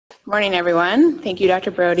Morning, everyone. Thank you,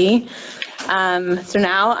 Dr. Brody. So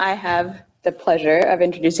now I have the pleasure of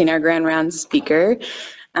introducing our Grand Rounds speaker,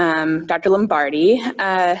 Dr. Lombardi.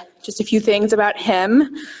 Just a few things about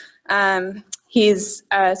him. He's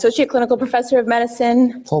Associate Clinical Professor of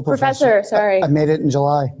Medicine. Full professor. Sorry. I made it in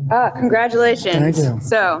July. Congratulations. Thank you.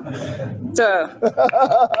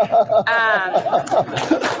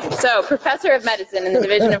 So Professor of Medicine in the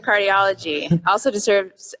Division of Cardiology. Also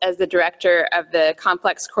serves as the Director of the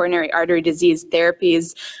Complex Coronary Artery Disease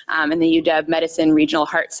Therapies in the UW Medicine Regional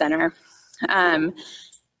Heart Center.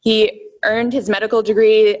 He earned his medical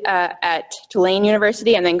degree at Tulane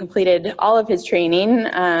University and then completed all of his training,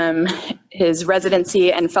 his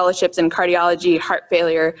residency and fellowships in cardiology, heart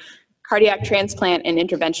failure, cardiac transplant, and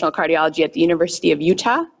interventional cardiology at the University of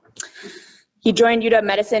Utah. He joined UW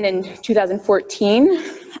Medicine in 2014,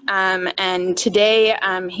 and today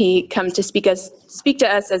he comes to speak to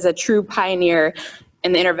us as a true pioneer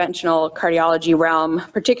in the interventional cardiology realm,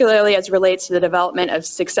 particularly as it relates to the development of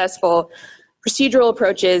successful procedural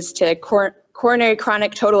approaches to coronary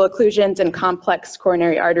chronic total occlusions and complex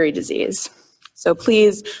coronary artery disease. So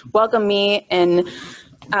please welcome me in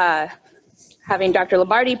having Dr.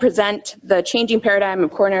 Lombardi present the changing paradigm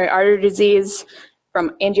of coronary artery disease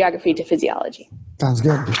from angiography to physiology. Sounds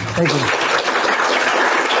good. Thank you.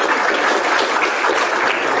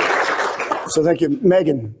 So thank you,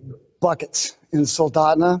 Megan. Buckets in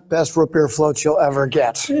Soldotna, best root beer floats you'll ever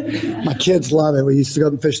get. My kids love it. We used to go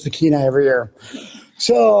and fish the Kenai every year.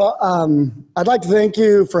 So I'd like to thank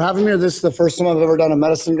you for having me. This is the first time I've ever done a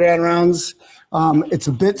medicine grand rounds. It's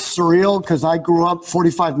a bit surreal because I grew up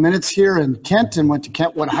 45 minutes here in Kent and went to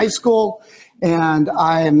Kentwood High School. And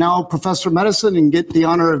I am now a professor of medicine and get the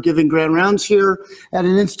honor of giving grand rounds here at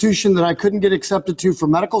an institution that I couldn't get accepted to for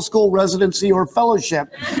medical school, residency, or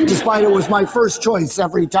fellowship, despite it was my first choice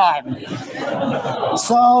every time.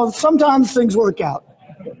 So sometimes things work out.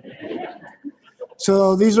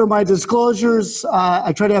 So these are my disclosures.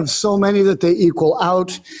 I try to have so many that they equal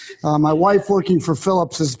out. My wife working for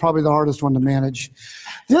Philips is probably the hardest one to manage.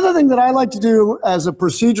 The other thing that I like to do as a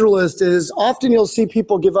proceduralist is often you'll see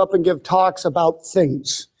people give up and give talks about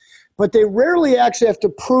things, but they rarely actually have to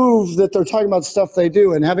prove that they're talking about stuff they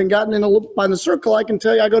do. And having gotten in a little by the circle, I can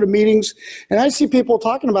tell you I go to meetings and I see people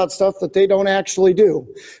talking about stuff that they don't actually do.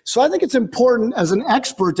 So I think it's important as an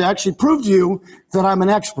expert to actually prove to you that I'm an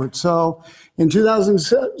expert. So in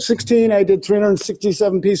 2016, I did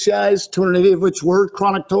 367 PCIs, 280 of which were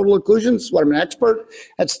chronic total occlusions. What I'm an expert.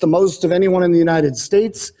 That's the most of anyone in the United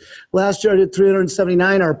States. Last year, I did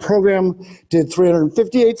 379. Our program did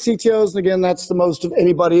 358 CTOs. And again, that's the most of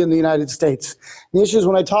anybody in the United States. The issue is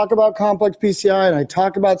when I talk about complex PCI and I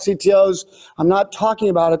talk about CTOs, I'm not talking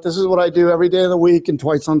about it. This is what I do every day of the week and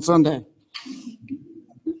twice on Sunday.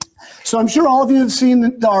 So I'm sure all of you have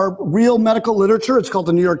seen our real medical literature. It's called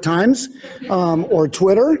the New York Times or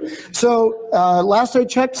Twitter. So last I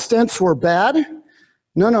checked, stents were bad.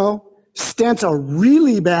 No, stents are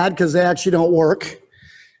really bad because they actually don't work.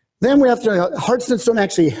 Then we have to, heart stents don't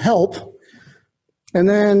actually help. And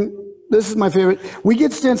then this is my favorite. We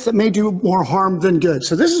get stents that may do more harm than good.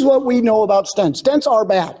 So this is what we know about stents. Stents are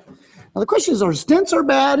bad. Now the question is, are stents are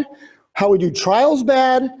bad? How we do trials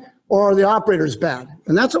bad? Or are the operators bad?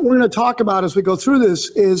 And that's what we're going to talk about as we go through this,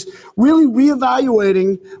 is really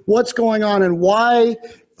reevaluating what's going on and why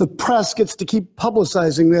the press gets to keep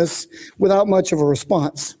publicizing this without much of a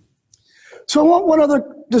response. So I want one other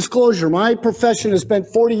disclosure. My profession has spent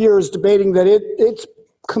 40 years debating that its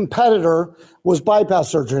competitor was bypass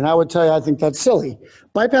surgery, and I would tell you I think that's silly.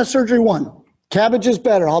 Bypass surgery won. CABG is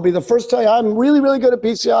better. I'll be the first to tell you I'm really, really good at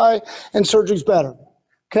PCI and surgery's better.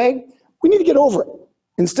 Okay? We need to get over it.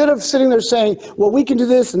 Instead of sitting there saying, well, we can do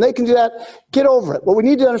this and they can do that, get over it. What we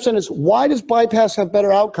need to understand is, why does bypass have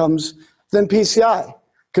better outcomes than PCI?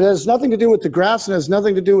 Because it has nothing to do with the grafts and it has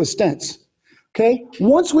nothing to do with stents. Okay?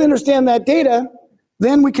 Once we understand that data,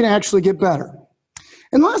 then we can actually get better.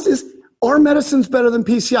 And last is, are medicines better than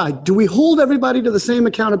PCI? Do we hold everybody to the same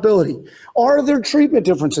accountability? Are there treatment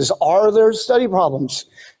differences? Are there study problems?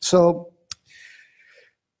 So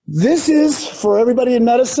this is, for everybody in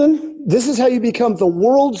medicine, this is how you become the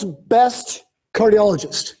world's best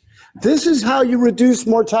cardiologist. This is how you reduce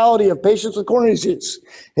mortality of patients with coronary disease.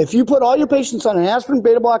 If you put all your patients on an aspirin,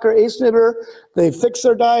 beta blocker, ACE inhibitor, they fix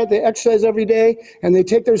their diet, they exercise every day, and they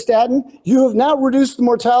take their statin, you have now reduced the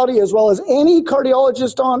mortality as well as any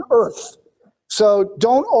cardiologist on earth. So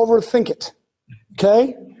don't overthink it,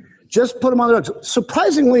 okay? Just put them on the drugs.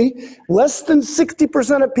 Surprisingly, less than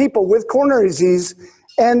 60% of people with coronary disease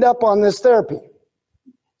end up on this therapy,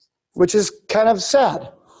 which is kind of sad.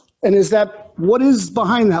 And is that what is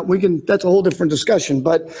behind that? That's a whole different discussion,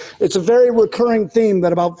 but it's a very recurring theme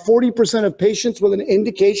that about 40% of patients with an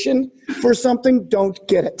indication for something don't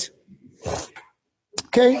get it.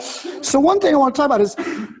 Okay, so one thing I want to talk about is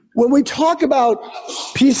when we talk about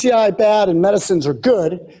PCI bad and medicines are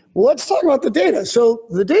good, let's talk about the data. So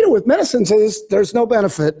the data with medicines is there's no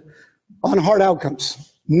benefit on hard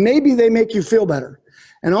outcomes. Maybe they make you feel better.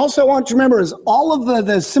 And also I want you to remember is all of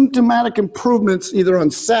the symptomatic improvements either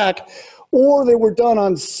on SAC or they were done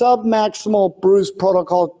on submaximal Bruce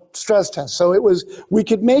protocol stress test. So we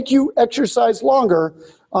could make you exercise longer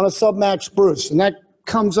on a submax Bruce. And that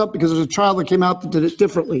comes up because there's a trial that came out that did it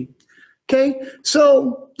differently. Okay,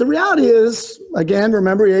 so the reality is, again,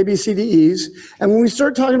 remember your A, B, C, D, E's. And when we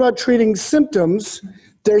start talking about treating symptoms,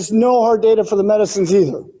 there's no hard data for the medicines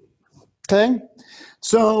either. Okay?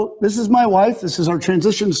 So this is my wife. This is our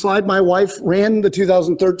transition slide. My wife ran the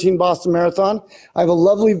 2013 Boston Marathon. I have a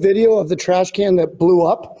lovely video of the trash can that blew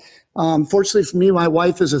up. Fortunately for me, my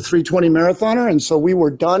wife is a 3:20 marathoner, and so we were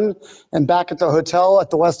done and back at the hotel at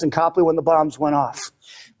the Westin Copley when the bombs went off.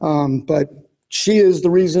 But she is the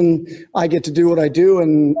reason I get to do what I do,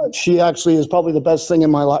 and she actually is probably the best thing in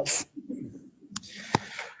my life.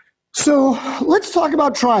 So let's talk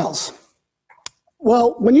about trials.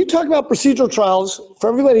 Well, when you talk about procedural trials, for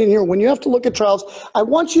everybody in here, when you have to look at trials, I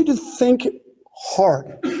want you to think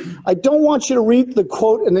hard. I don't want you to read the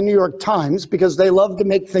quote in the New York Times because they love to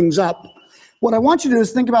make things up. What I want you to do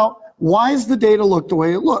is think about why does the data look the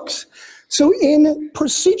way it looks? So in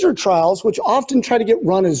procedure trials, which often try to get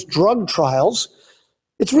run as drug trials,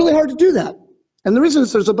 it's really hard to do that. And the reason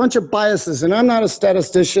is there's a bunch of biases, and I'm not a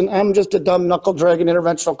statistician, I'm just a dumb knuckle-dragging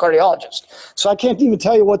interventional cardiologist. So I can't even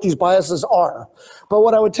tell you what these biases are. But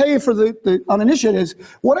what I would tell you for the uninitiated is,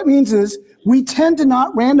 what it means is we tend to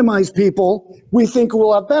not randomize people we think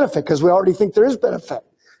will have benefit, because we already think there is benefit.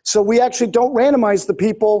 So we actually don't randomize the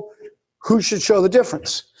people who should show the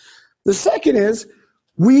difference. The second is,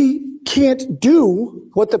 we can't do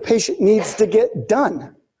what the patient needs to get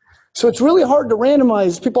done. So it's really hard to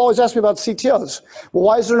randomize. People always ask me about CTOs. Well,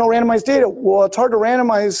 why is there no randomized data? Well, it's hard to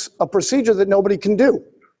randomize a procedure that nobody can do,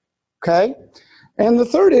 okay? And the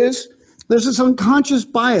third is, there's this unconscious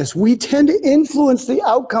bias. We tend to influence the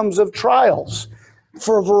outcomes of trials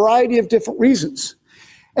for a variety of different reasons.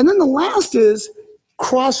 And then the last is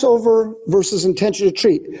crossover versus intention to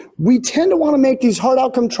treat. We tend to want to make these hard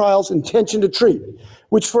outcome trials intention to treat,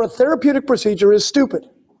 which for a therapeutic procedure is stupid,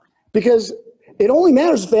 because it only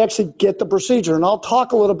matters if they actually get the procedure, and I'll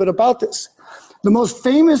talk a little bit about this. The most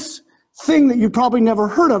famous thing that you probably never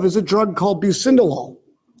heard of is a drug called bucindolol.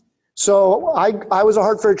 So I was a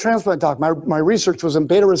heart failure transplant doc. My research was in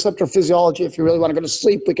beta receptor physiology. If you really want to go to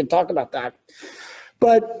sleep, we can talk about that.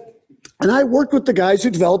 And I worked with the guys who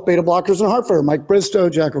developed beta blockers in heart failure, Mike Bristow,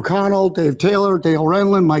 Jack O'Connell, Dave Taylor, Dale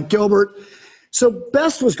Renlund, Mike Gilbert. So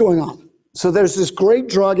BEST was going on. So there's this great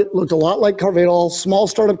drug. It looked a lot like Carvedal, small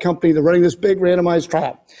startup company. They're running this big randomized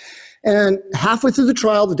trial. And halfway through the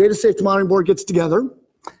trial, the Data Safety Monitoring Board gets together,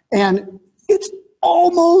 and it's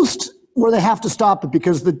almost where they have to stop it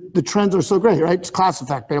because the trends are so great, right? It's class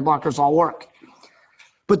effect. Beta blockers all work.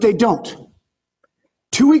 But they don't.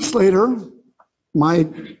 2 weeks later, my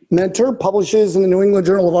mentor publishes in the New England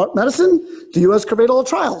Journal of Medicine the US Carvedal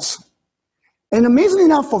trials. And amazingly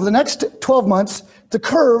enough, over the next 12 months, the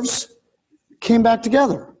curves came back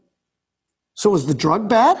together. So was the drug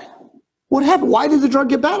bad? What happened? Why did the drug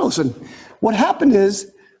get bad? Listen, what happened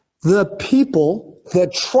is the people, the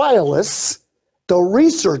trialists, the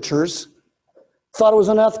researchers thought it was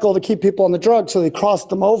unethical to keep people on the drug, so they crossed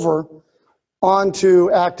them over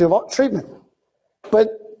onto active treatment. But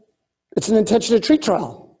it's an intention to treat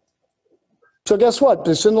trial. So guess what?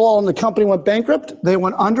 Bucindolol and the company went bankrupt, they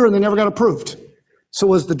went under, and they never got approved. So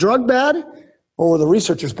was the drug bad, or were the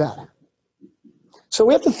researchers bad? So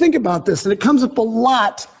we have to think about this, and it comes up a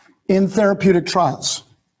lot in therapeutic trials.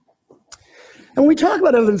 And when we talk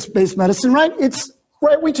about evidence-based medicine, right,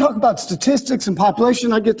 we talk about statistics and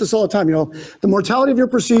population. I get this all the time. You know, the mortality of your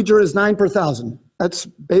procedure is 9 per 1,000. That's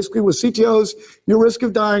basically with CTOs, your risk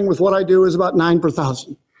of dying with what I do is about 9 per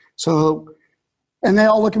 1,000. So, and they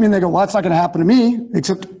all look at me and they go, well, that's not going to happen to me,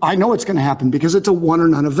 except I know it's going to happen because it's a one or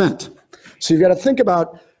none event. So you've got to think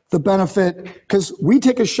about the benefit, because we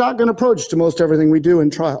take a shotgun approach to most everything we do in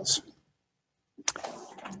trials.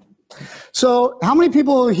 So how many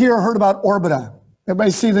people here heard about Orbita?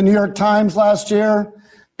 Everybody see the New York Times last year?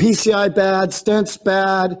 PCI bad, stents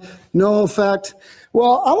bad, no effect.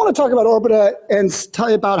 Well, I want to talk about Orbita and tell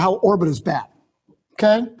you about how Orbita is bad,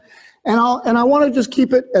 okay? And I want to just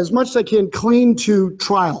keep it as much as I can clean to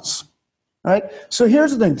trials, all right? So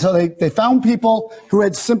here's the thing. So they found people who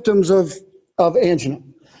had symptoms of of angina.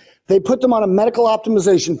 They put them on a medical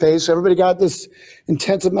optimization phase, so everybody got this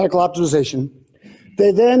intensive medical optimization.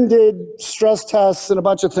 They then did stress tests and a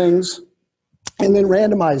bunch of things, and then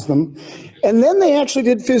randomized them. And then they actually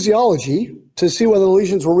did physiology to see whether the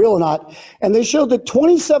lesions were real or not. And they showed that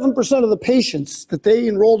 27% of the patients that they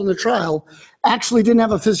enrolled in the trial actually didn't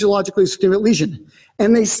have a physiologically significant lesion.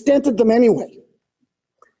 And they stented them anyway.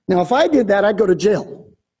 Now, if I did that, I'd go to jail.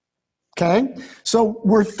 Okay? So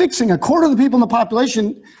we're fixing a quarter of the people in the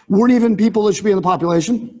population weren't even people that should be in the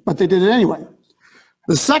population, but they did it anyway.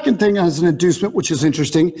 The second thing as an inducement, which is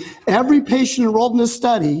interesting, every patient enrolled in this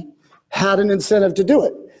study had an incentive to do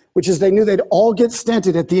it, which is they knew they'd all get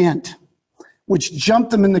stented at the end, which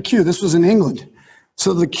jumped them in the queue. This was in England.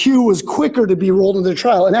 So the queue was quicker to be enrolled in the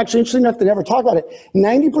trial. And actually, interesting enough, they never talk about it.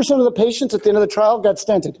 90% of the patients at the end of the trial got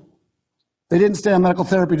stented. They didn't stay on medical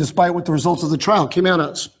therapy despite what the results of the trial came out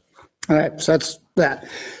as. All right, so that's that.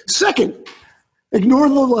 Second, ignore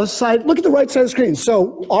the left side. Look at the right side of the screen.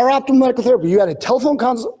 So our optimal medical therapy, you had a telephone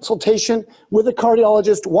consultation with a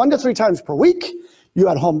cardiologist 1 to 3 times per week. You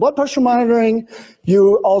had home blood pressure monitoring.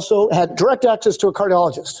 You also had direct access to a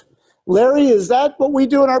cardiologist. Larry, is that what we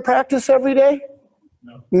do in our practice every day?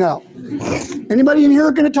 No. Anybody in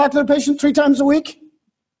here going to talk to their patient 3 times a week?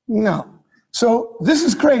 No. So this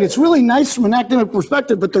is great. It's really nice from an academic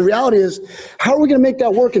perspective, but the reality is, how are we going to make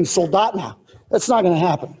that work in Soldotna? That's not going to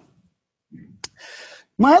happen.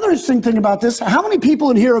 My other interesting thing about this, how many people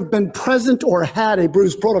in here have been present or had a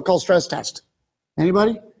Bruce protocol stress test?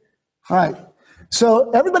 Anybody? All right. So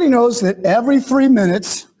everybody knows that every 3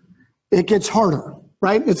 minutes, it gets harder,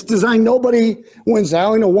 right? It's designed, nobody wins. I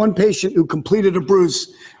only know one patient who completed a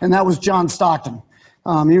Bruce, and that was John Stockton.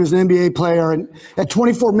 He was an NBA player, and at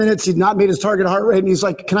 24 minutes, he'd not made his target heart rate, and he's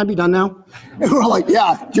like, can I be done now? And we're like,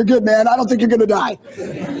 yeah, you're good, man. I don't think you're going to die.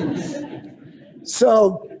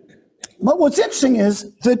 So, but what's interesting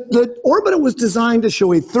is that the Orbita was designed to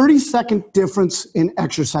show a 30-second difference in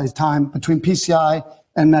exercise time between PCI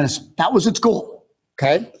and medicine. That was its goal,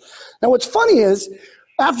 okay? Now, what's funny is,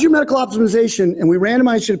 after your medical optimization, and we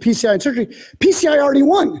randomized you to PCI and surgery, PCI already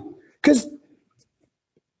won, because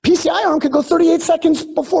PCI arm could go 38 seconds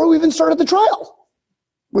before we even started the trial,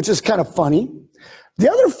 which is kind of funny.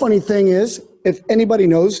 The other funny thing is, if anybody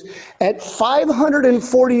knows, at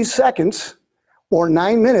 540 seconds or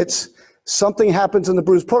 9 minutes, something happens in the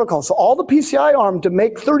Bruce protocol. So all the PCI arm to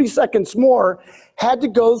make 30 seconds more had to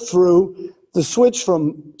go through the switch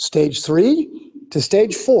from stage 3 to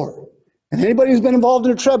stage 4. And anybody who's been involved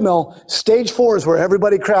in a treadmill, stage 4 is where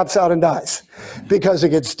everybody craps out and dies because it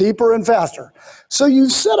gets steeper and faster. So you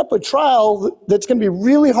set up a trial that's going to be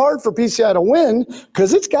really hard for PCI to win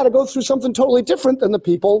because it's got to go through something totally different than the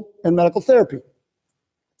people in medical therapy.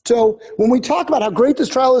 So when we talk about how great this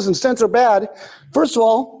trial is and stents are bad, first of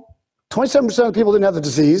all, 27% of people didn't have the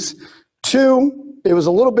disease. 2, it was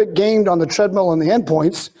a little bit gamed on the treadmill and the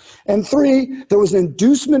endpoints. And 3, there was an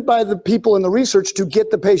inducement by the people in the research to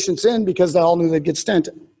get the patients in because they all knew they'd get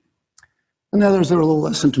stented. And the others that were a little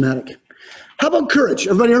less symptomatic. How about courage?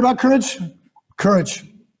 Everybody hear about courage? Courage.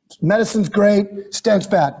 Medicine's great, stent's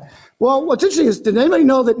bad. Well, what's interesting is, did anybody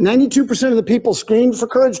know that 92% of the people screened for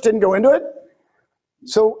courage didn't go into it?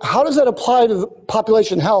 So how does that apply to the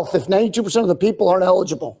population health if 92% of the people aren't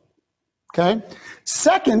eligible? Okay.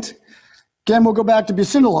 Second, again, we'll go back to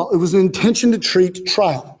Bucinol. It was an intention to treat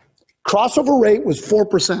trial. Crossover rate was 4%,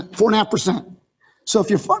 4.5%. So if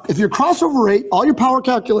your crossover rate, all your power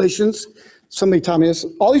calculations, somebody taught me this,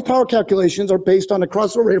 all these power calculations are based on a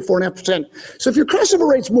crossover rate of 4.5%. So if your crossover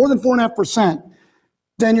rate's more than 4.5%,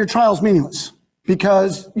 then your trial's meaningless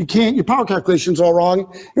because your power calculations are all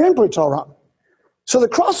wrong, your endpoint's all wrong. So the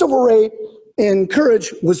crossover rate in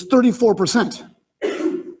Courage was 34%.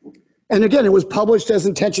 And again, it was published as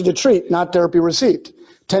intention to treat, not therapy received.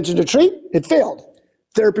 Intention to treat, it failed.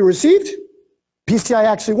 Therapy received, PCI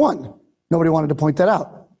actually won. Nobody wanted to point that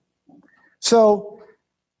out. So,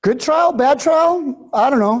 good trial, bad trial? I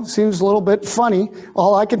don't know, seems a little bit funny.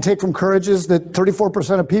 All I can take from Courage is that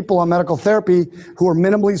 34% of people on medical therapy who are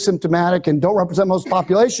minimally symptomatic and don't represent most of the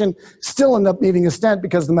population still end up needing a stent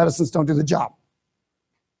because the medicines don't do the job.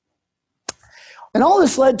 And all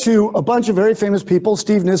this led to a bunch of very famous people,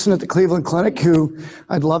 Steve Nissen at the Cleveland Clinic, who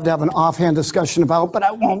I'd love to have an offhand discussion about, but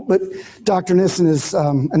I won't. But Dr. Nissen is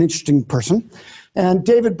an interesting person. And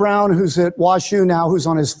David Brown, who's at WashU now, who's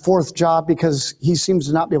on his 4th job because he seems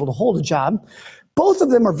to not be able to hold a job. Both of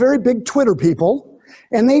them are very big Twitter people,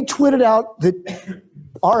 and they tweeted out that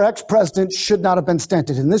our ex-president should not have been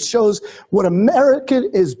stented. And this shows what America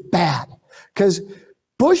is bad, because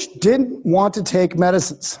Bush didn't want to take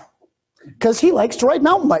medicines, because he likes to ride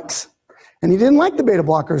mountain bikes. And he didn't like the beta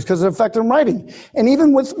blockers because it affected him writing. And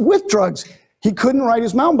even with drugs, he couldn't ride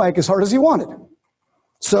his mountain bike as hard as he wanted.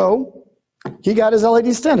 So he got his LAD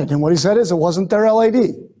stented. And what he said is it wasn't their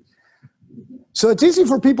LAD. So it's easy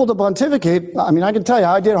for people to pontificate. I mean, I can tell you,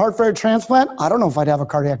 I did heart failure transplant. I don't know if I'd have a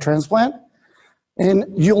cardiac transplant. And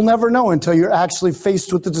you'll never know until you're actually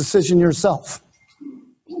faced with the decision yourself.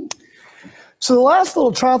 So the last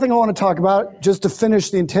little trial thing I want to talk about, just to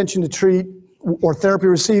finish the intention to treat or therapy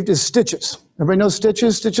received, is stitches. Everybody knows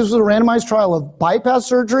stitches? Stitches was a randomized trial of bypass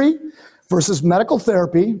surgery versus medical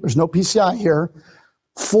therapy. There's no PCI here.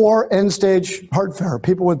 For end-stage heart failure,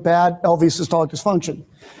 people with bad LV systolic dysfunction.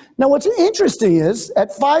 Now, what's interesting is,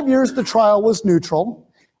 at 5 years, the trial was neutral.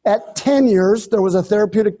 At 10 years, there was a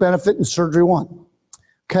therapeutic benefit in surgery 1.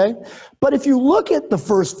 Okay? But if you look at the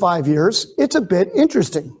first 5 years, it's a bit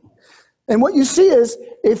interesting. And what you see is,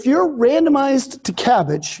 if you're randomized to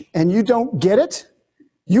CABG and you don't get it,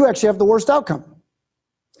 you actually have the worst outcome.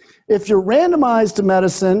 If you're randomized to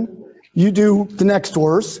medicine, you do the next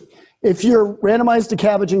worst. If you're randomized to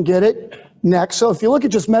CABG and get it, next. So if you look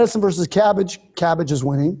at just medicine versus CABG, CABG is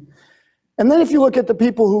winning. And then if you look at the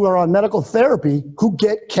people who are on medical therapy who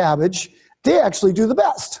get CABG, they actually do the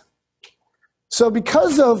best. So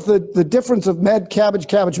because of the difference of med, CABG,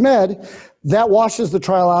 CABG, med, that washes the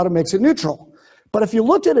trial out and makes it neutral. But if you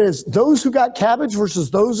looked at it as those who got CABG versus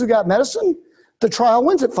those who got medicine, the trial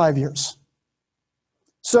wins at 5 years.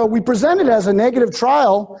 So we present it as a negative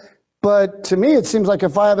trial, but to me it seems like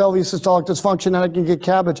if I have LV systolic dysfunction and I can get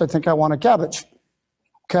CABG, I think I want a CABG.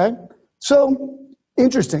 Okay? So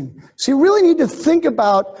interesting. So you really need to think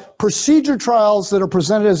about procedure trials that are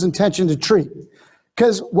presented as intention to treat.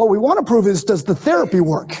 Because what we want to prove is, does the therapy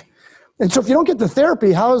work? And so if you don't get the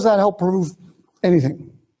therapy, how does that help prove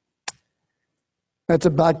anything? That's a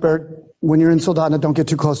black bear. When you're in Soldotna, don't get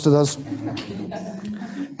too close to those.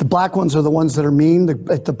 The black ones are the ones that are mean.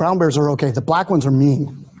 The brown bears are okay. The black ones are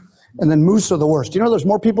mean. And then moose are the worst. You know there's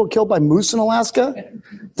more people killed by moose in Alaska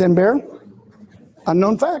than bear?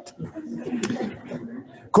 Unknown fact.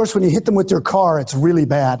 Of course, when you hit them with your car, it's really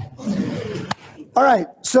bad. All right,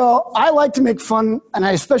 so I like to make fun, and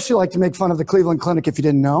I especially like to make fun of the Cleveland Clinic, if you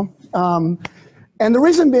didn't know. And the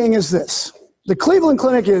reason being is this. The Cleveland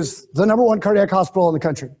Clinic is the #1 cardiac hospital in the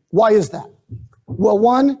country. Why is that? Well,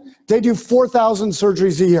 one, they do 4,000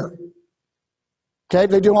 surgeries a year. Okay,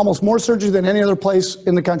 they do almost more surgery than any other place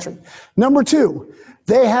in the country. Number two,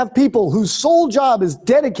 they have people whose sole job is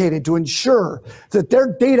dedicated to ensure that their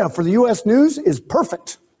data for the US News is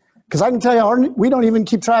perfect. Because I can tell you, we don't even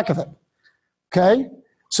keep track of it. Okay?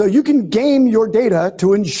 So you can game your data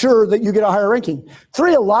to ensure that you get a higher ranking.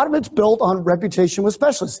 Three, a lot of it's built on reputation with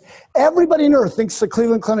specialists. Everybody on earth thinks the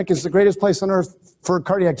Cleveland Clinic is the greatest place on earth for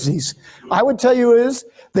cardiac disease. I would tell you is,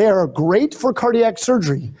 they are great for cardiac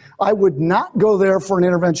surgery. I would not go there for an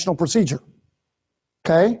interventional procedure.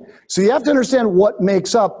 Okay? So you have to understand what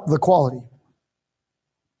makes up the quality.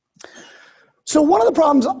 So one of the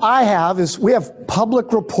problems I have is we have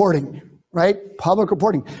public reporting. Right? Public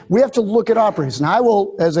reporting. We have to look at operators. And I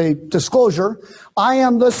will, as a disclosure, I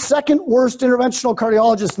am the second worst interventional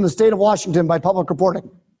cardiologist in the state of Washington by public reporting.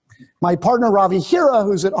 My partner, Ravi Hira,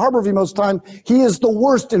 who's at Harborview most of the time, he is the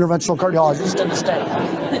worst interventional cardiologist in the state.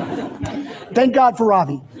 Thank God for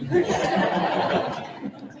Ravi.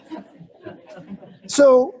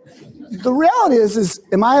 So the reality is,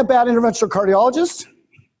 am I a bad interventional cardiologist?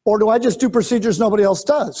 Or do I just do procedures nobody else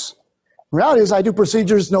does? The reality is I do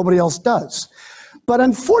procedures nobody else does. But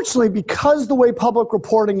unfortunately, because the way public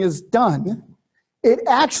reporting is done, it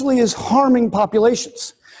actually is harming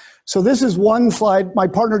populations. So this is one slide. My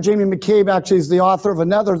partner, Jamie McCabe, actually is the author of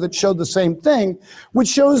another that showed the same thing, which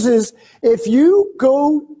shows is if you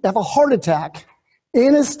go have a heart attack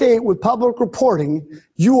in a state with public reporting,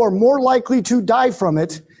 you are more likely to die from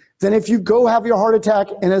it than if you go have your heart attack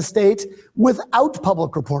in a state without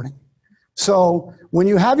public reporting. So when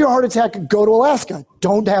you have your heart attack, go to Alaska.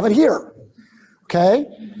 Don't have it here. Okay?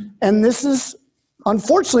 And this has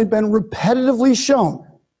unfortunately been repetitively shown.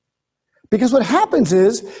 Because what happens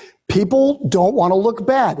is people don't want to look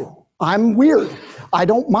bad. I'm weird. I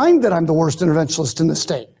don't mind that I'm the worst interventionalist in the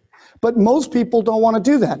state. But most people don't want to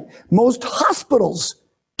do that. Most hospitals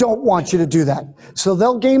don't want you to do that. So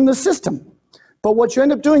they'll game the system. But what you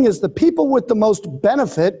end up doing is the people with the most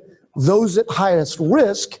benefit, those at highest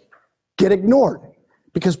risk, get ignored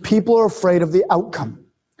because people are afraid of the outcome.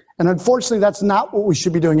 And unfortunately, that's not what we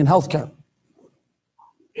should be doing in healthcare.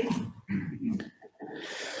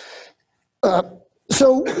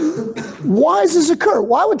 So why does this occur?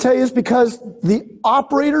 Well, I would tell you is because the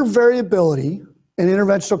operator variability in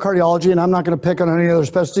interventional cardiology, and I'm not going to pick on any other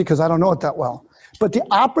specialty because I don't know it that well, but the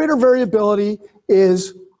operator variability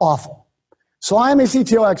is awful. So I'm a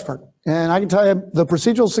CTO expert, and I can tell you the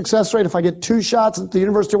procedural success rate, if I get 2 shots at the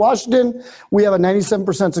University of Washington, we have a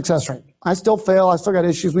 97% success rate. I still fail, I still got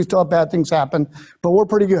issues, we still have bad things happen, but we're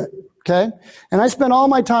pretty good, okay? And I spend all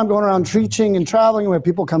my time going around teaching and traveling when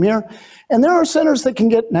people come here, and there are centers that can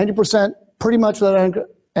get 90% pretty much without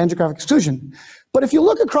angiographic exclusion. But if you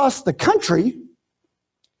look across the country,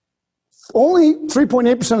 only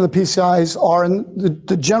 3.8% of the PCIs are, and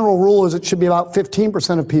the general rule is it should be about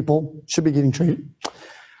 15% of people should be getting treated.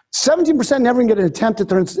 17% never even get an attempt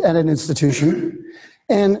at an institution.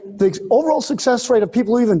 And the overall success rate of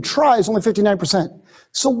people who even try is only 59%.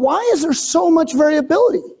 So why is there so much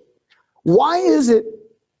variability? Why is it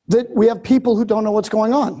that we have people who don't know what's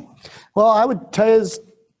going on? Well, I would tell you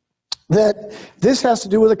that this has to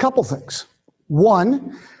do with a couple things.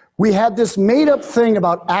 One, we had this made-up thing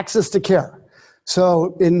about access to care.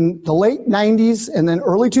 So in the late 90s and then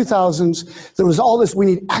early 2000s, there was all this, we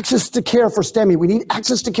need access to care for STEMI. We need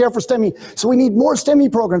access to care for STEMI. So we need more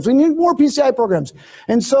STEMI programs. We need more PCI programs.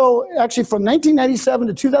 And so actually from 1997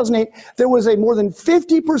 to 2008, there was a more than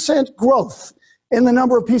 50% growth in the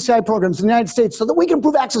number of PCI programs in the United States so that we can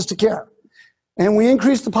improve access to care. And we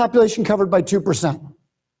increased the population covered by 2%.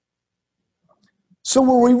 So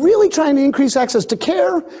were we really trying to increase access to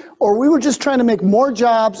care, or we were just trying to make more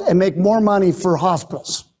jobs and make more money for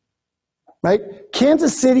hospitals, right?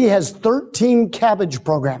 Kansas City has 13 cabbage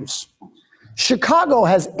programs. Chicago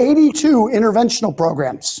has 82 interventional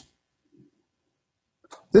programs.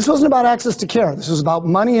 This wasn't about access to care. This was about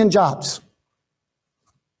money and jobs.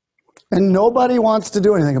 And nobody wants to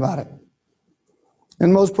do anything about it.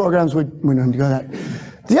 In most programs, we don't have to go that.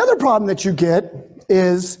 The other problem that you get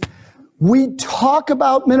is we talk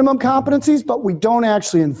about minimum competencies, but we don't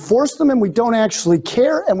actually enforce them, and we don't actually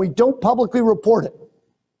care, and we don't publicly report it.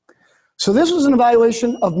 So this was an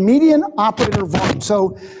evaluation of median operator volume.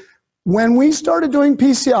 So when we started doing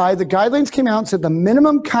PCI, the guidelines came out and said the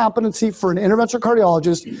minimum competency for an interventional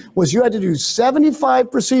cardiologist was you had to do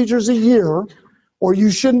 75 procedures a year, or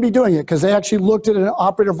you shouldn't be doing it, because they actually looked at an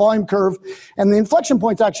operator volume curve, and the inflection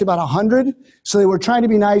point's actually about 100, so they were trying to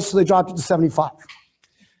be nice, so they dropped it to 75.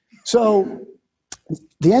 So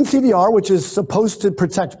the NCDR, which is supposed to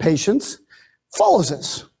protect patients, follows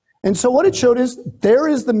this. And so what it showed is there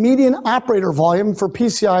is the median operator volume for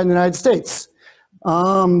PCI in the United States.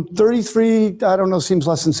 33, I don't know, seems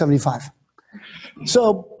less than 75.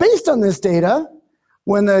 So based on this data,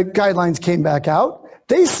 when the guidelines came back out,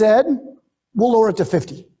 they said, we'll lower it to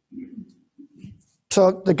 50.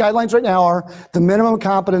 So the guidelines right now are the minimum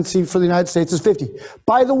competency for the United States is 50.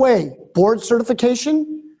 By the way, board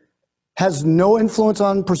certification has no influence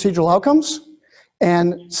on procedural outcomes.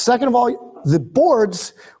 And second of all, the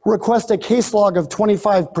boards request a case log of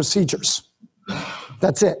 25 procedures.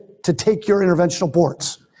 That's it, to take your interventional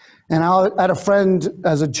boards. And I had a friend,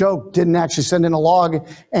 as a joke, didn't actually send in a log,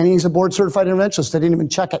 and he's a board certified interventionist. They didn't even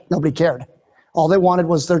check it. Nobody cared. All they wanted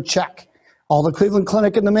was their check. All the Cleveland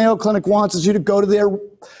Clinic and the Mayo Clinic wants is you to go to their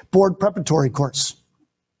board preparatory course.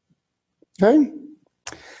 Okay?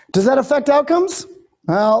 Does that affect outcomes?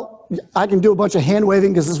 Well, I can do a bunch of hand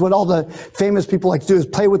waving because this is what all the famous people like to do, is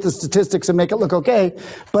play with the statistics and make it look okay.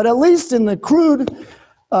 But at least in the crude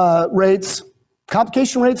rates,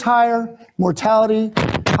 complication rates higher, mortality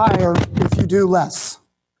higher if you do less.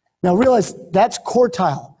 Now realize that's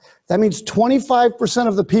quartile. That means 25%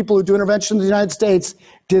 of the people who do intervention in the United States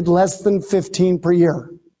did less than 15 per year.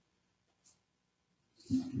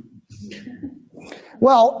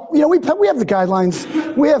 Well, you know, we have the guidelines.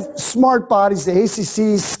 We have smart bodies, the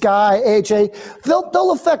ACC, SCI, AHA.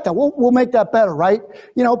 They'll affect that. We'll make that better, right?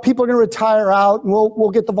 You know, people are going to retire out, and we'll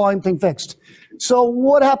get the volume thing fixed. So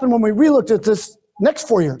what happened when we relooked at this next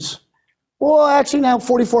 4 years? Well, actually now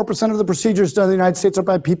 44% of the procedures done in the United States are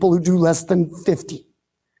by people who do less than 50.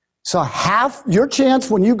 So half your chance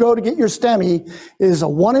when you go to get your STEMI is a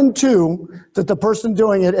 1 in 2 that the person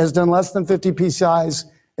doing it has done less than 50 PCIs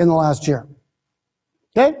in the last year.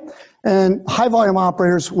 Okay? And high volume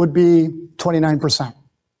operators would be 29%.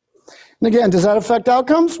 And again, does that affect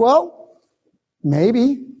outcomes? Well,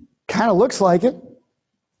 maybe. Kind of looks like it.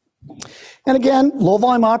 And again, low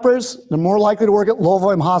volume operators, they're more likely to work at low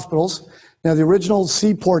volume hospitals. Now, the original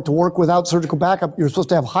Seaport, to work without surgical backup, you're supposed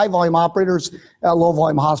to have high volume operators at low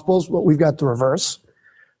volume hospitals, but we've got the reverse.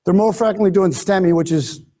 They're more frequently doing STEMI, which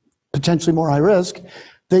is potentially more high risk.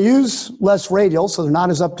 They use less radial, so they're not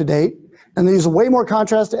as up to date. And they use way more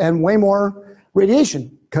contrast and way more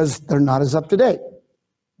radiation because they're not as up to date.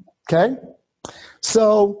 Okay?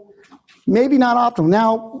 So maybe not optimal.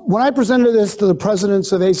 Now, when I presented this to the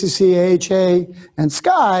presidents of ACC, AHA, and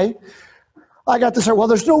SCI, I got this. Well,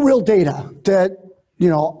 there's no real data that,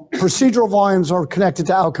 procedural volumes are connected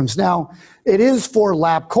to outcomes. Now, it is for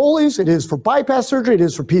lap choles, it is for bypass surgery, it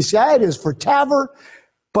is for PCI, it is for TAVR,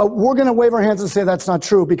 but we're going to wave our hands and say that's not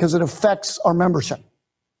true because it affects our membership.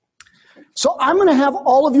 So I'm going to have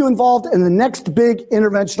all of you involved in the next big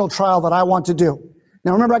interventional trial that I want to do.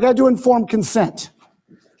 Now, remember, I got to do informed consent.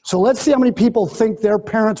 So let's see how many people think their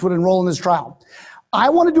parents would enroll in this trial. I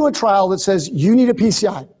want to do a trial that says you need a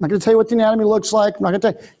PCI. I'm not going to tell you what the anatomy looks like. I'm not going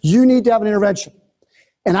to tell you. You need to have an intervention.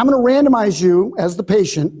 And I'm going to randomize you as the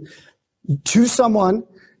patient to someone.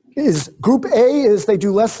 Group A is they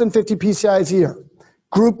do less than 50 PCIs a year.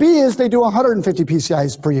 Group B is they do 150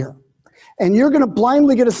 PCIs per year. And you're going to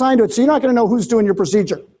blindly get assigned to it, so you're not going to know who's doing your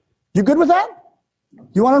procedure. You good with that?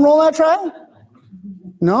 You want to enroll in that trial?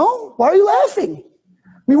 No? Why are you laughing?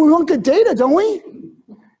 I mean, we want good data, don't we?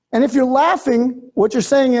 And if you're laughing, what you're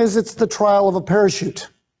saying is it's the trial of a parachute.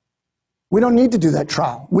 We don't need to do that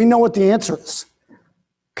trial. We know what the answer is.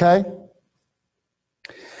 Okay?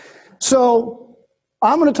 So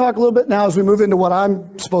I'm going to talk a little bit now as we move into what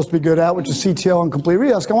I'm supposed to be good at, which is CTO and complete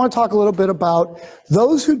re-risk. I want to talk a little bit about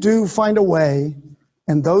those who do find a way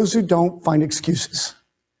and those who don't find excuses.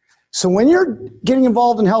 So when you're getting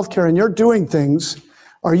involved in healthcare and you're doing things,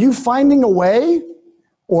 are you finding a way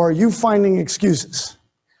or are you finding excuses?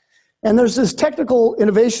 And there's this technical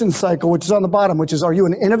innovation cycle, which is on the bottom, which is, are you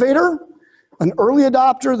an innovator, an early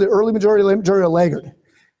adopter, the early majority or laggard?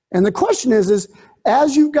 And the question is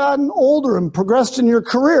as you've gotten older and progressed in your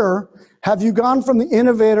career, have you gone from the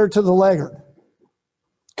innovator to the laggard?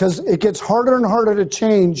 Because it gets harder and harder to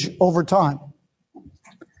change over time.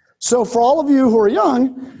 So for all of you who are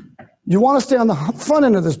young, you want to stay on the front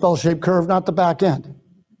end of this bell-shaped curve, not the back end.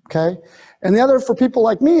 Okay? And the other for people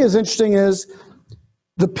like me is interesting is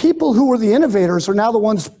the people who were the innovators are now the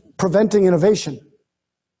ones preventing innovation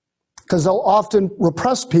because they'll often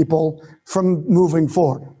repress people from moving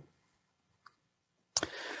forward.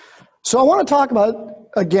 So I want to talk about,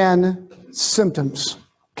 again, symptoms,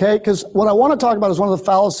 okay? Because what I want to talk about is one of the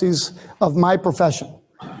fallacies of my profession,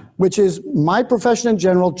 which is my profession in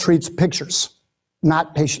general treats pictures,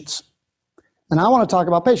 not patients. And I want to talk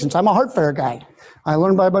about patients. I'm a heart failure guy. I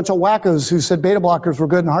learned by a bunch of wackos who said beta blockers were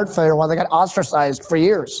good in heart failure while they got ostracized for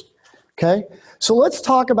years, okay? So let's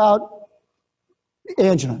talk about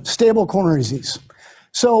angina, stable coronary disease.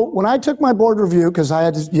 So when I took my board review, because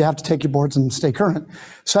you have to take your boards and stay current,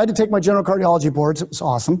 so I had to take my general cardiology boards. It was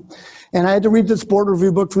awesome. And I had to read this board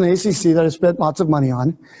review book from the ACC that I spent lots of money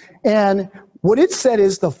on. And what it said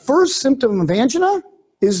is the first symptom of angina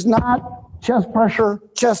is not chest pressure,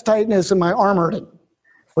 chest tightness, and my arm hurting.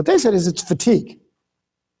 What they said is it's fatigue.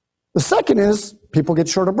 The second is people get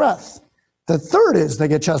short of breath. The third is they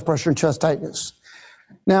get chest pressure and chest tightness.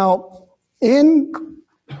 Now, in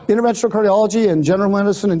interventional cardiology and general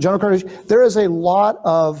medicine and general cardiology, there is a lot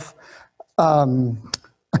of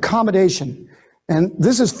accommodation. And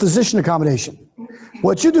this is physician accommodation.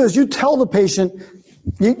 What you do is you tell the patient,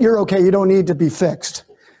 you're okay, you don't need to be fixed.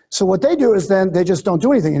 So what they do is then they just don't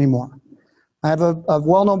do anything anymore. I have a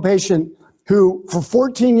well-known patient who, for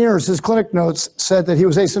 14 years, his clinic notes said that he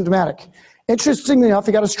was asymptomatic. Interestingly enough,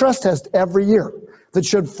 he got a stress test every year that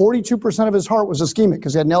showed 42% of his heart was ischemic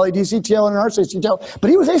because he had an LAD-CTO and an RC-CTO, but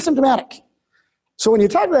he was asymptomatic. So when you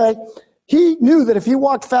talk about it, he knew that if he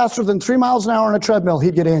walked faster than 3 miles an hour on a treadmill,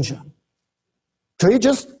 he'd get angina. So he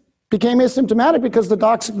just became asymptomatic because the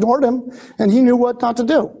docs ignored him and he knew what not to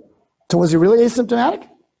do. So was he really asymptomatic?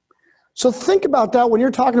 So think about that when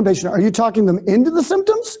you're talking to a patient. Are you talking them into the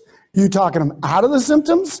symptoms? Are you talking them out of the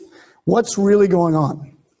symptoms? What's really going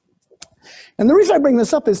on? And the reason I bring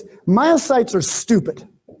this up is myocytes are stupid,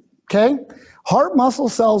 okay? Heart muscle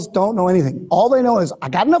cells don't know anything. All they know is I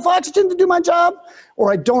got enough oxygen to do my job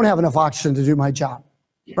or I don't have enough oxygen to do my job,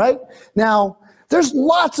 right? Now, there's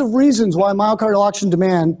lots of reasons why myocardial oxygen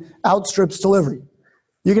demand outstrips delivery.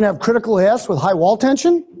 You can have critical AS with high wall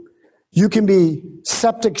tension. You can be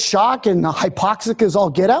septic shock and hypoxic as all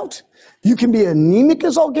get out. You can be anemic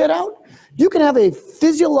as all get out. You can have a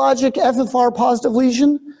physiologic FFR positive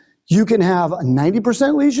lesion. You can have a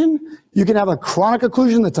 90% lesion. You can have a chronic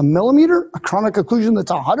occlusion that's 1 millimeter, a chronic occlusion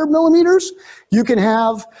that's 100 millimeters. You can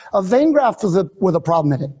have a vein graft with a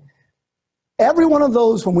problem in it. Every one of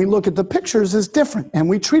those, when we look at the pictures, is different, and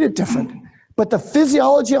we treat it different. But the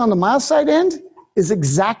physiology on the myocyte end is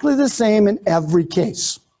exactly the same in every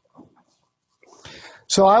case.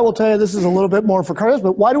 So I will tell you this is a little bit more for cardiologists,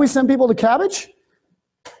 but why do we send people to CABG?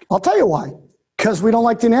 I'll tell you why. Because we don't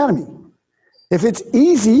like the anatomy. If it's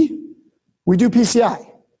easy, we do PCI.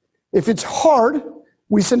 If it's hard,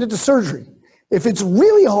 we send it to surgery. If it's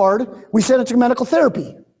really hard, we send it to medical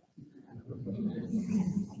therapy.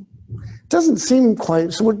 doesn't seem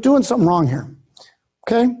quite, so we're doing something wrong here,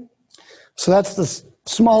 okay? So that's the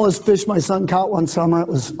smallest fish my son caught one summer. It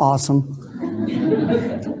was awesome.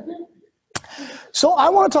 So I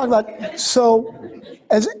want to talk about, so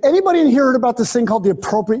has anybody in here heard about this thing called the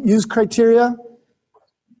appropriate use criteria?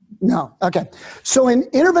 No, okay. So in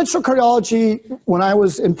interventional cardiology, when I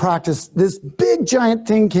was in practice, this big giant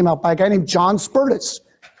thing came out by a guy named John Spertus,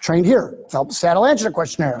 trained here, felt saddle angina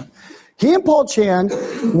questionnaire. He and Paul Chan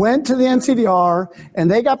went to the NCDR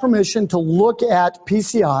and they got permission to look at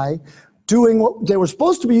PCI doing what they were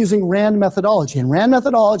supposed to be using RAND methodology. And RAND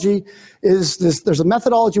methodology is this, there's a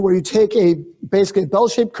methodology where you take basically a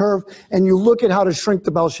bell-shaped curve and you look at how to shrink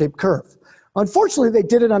the bell-shaped curve. Unfortunately, they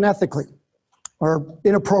did it unethically or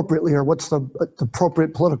inappropriately, or what's the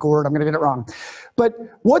appropriate political word? I'm gonna get it wrong. But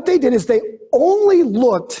what they did is they only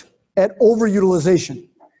looked at overutilization.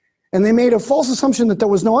 And they made a false assumption that there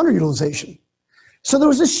was no underutilization. So there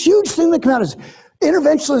was this huge thing that came out as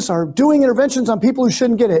interventionists are doing interventions on people who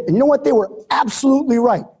shouldn't get it. And you know what? They were absolutely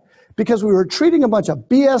right. Because we were treating a bunch of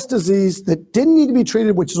BS disease that didn't need to be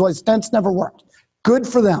treated, which is why stents never worked. Good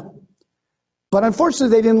for them. But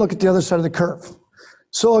unfortunately, they didn't look at the other side of the curve.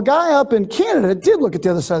 So a guy up in Canada did look at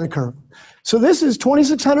the other side of the curve. So this is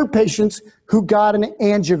 2,600 patients who got an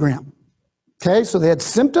angiogram. Okay, so they had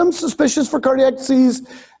symptoms suspicious for cardiac disease,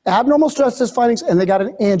 abnormal stress test findings, and they got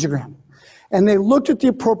an angiogram. And they looked at the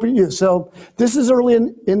appropriate use. So this is early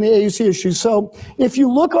in the AUC issue. So if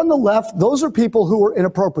you look on the left, those are people who were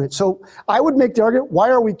inappropriate. So I would make the argument, why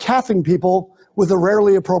are we cathing people with a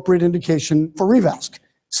rarely appropriate indication for revasc?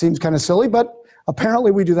 Seems kind of silly, but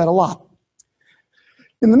apparently we do that a lot.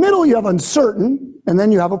 In the middle, you have uncertain, and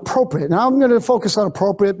then you have appropriate. Now I'm going to focus on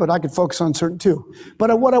appropriate, but I could focus on uncertain too.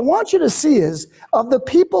 But what I want you to see is, of the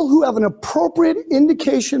people who have an appropriate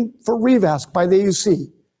indication for revasc by the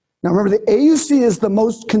AUC, now remember the AUC is the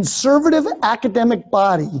most conservative academic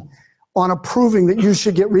body on approving that you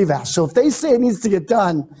should get revasc. So if they say it needs to get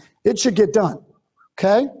done, it should get done,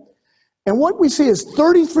 okay? And what we see is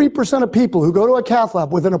 33% of people who go to a cath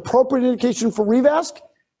lab with an appropriate indication for revasc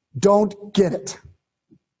don't get it.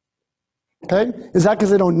 Okay? Is that because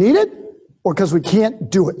they don't need it or because we can't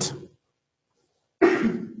do it?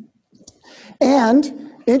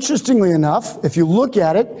 And interestingly enough, if you look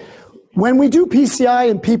at it, when we do PCI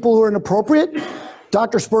in people who are inappropriate,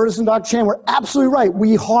 Dr. Spertus and Dr. Chan were absolutely right.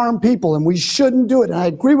 We harm people and we shouldn't do it. And I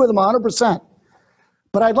agree with them 100%.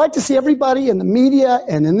 But I'd like to see everybody in the media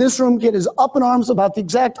and in this room get as up in arms about the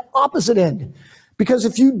exact opposite end. Because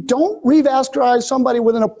if you don't revascularize somebody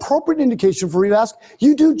with an appropriate indication for revasc,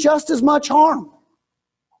 you do just as much harm.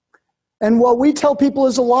 And what we tell people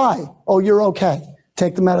is a lie. Oh, you're okay.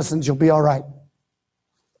 Take the medicines, you'll be all right.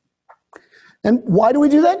 And why do we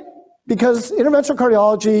do that? Because interventional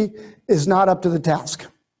cardiology is not up to the task.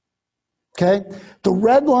 Okay? The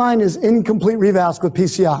red line is incomplete revasc with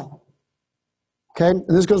PCI. Okay? And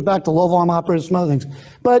this goes back to low volume operators and some other things.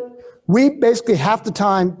 But we basically half the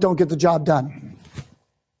time don't get the job done.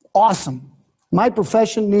 Awesome. My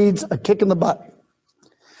profession needs a kick in the butt.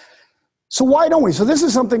 So why don't we? So this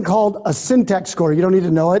is something called a syntax score. You don't need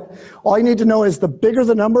to know it. All you need to know is the bigger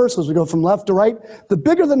the number, so as we go from left to right, the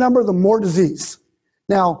bigger the number, the more disease.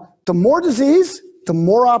 Now, the more disease, the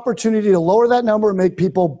more opportunity to lower that number and make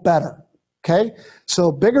people better. Okay?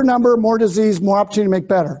 So bigger number, more disease, more opportunity to make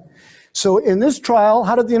better. So in this trial,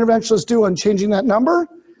 how did the interventionist do on changing that number?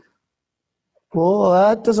 Well,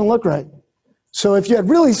 that doesn't look right. So if you had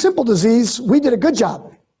really simple disease, we did a good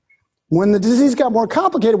job. When the disease got more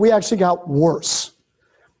complicated, we actually got worse.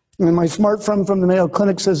 And my smart friend from the Mayo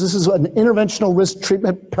Clinic says this is an interventional risk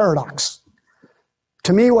treatment paradox.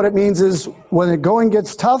 To me, what it means is when the going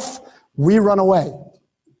gets tough, we run away.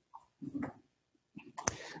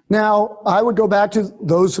 Now, I would go back to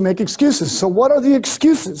those who make excuses. So what are the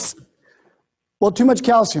excuses? Well, too much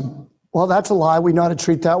calcium. Well, that's a lie. We know how to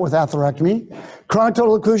treat that with atherectomy. Chronic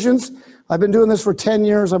total occlusions. I've been doing this for 10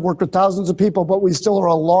 years. I've worked with thousands of people, but we still are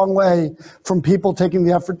a long way from people taking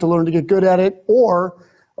the effort to learn to get good at it or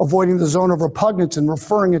avoiding the zone of repugnance and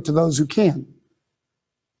referring it to those who can.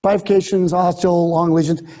 Bifurcations, osteal, long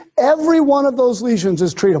lesions. Every one of those lesions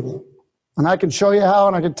is treatable. And I can show you how,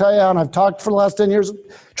 and I can tell you how, and I've talked for the last 10 years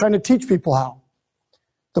trying to teach people how.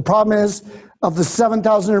 The problem is, of the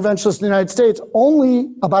 7,000 interventionists in the United States,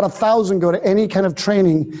 only about 1,000 go to any kind of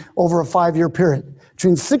training over a 5-year period.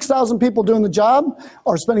 Between 6,000 people doing the job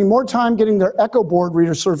are spending more time getting their echo board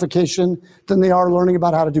reader certification than they are learning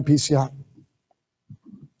about how to do PCI.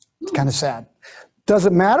 It's kind of sad. Does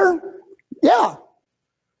it matter? Yeah.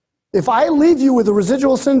 If I leave you with a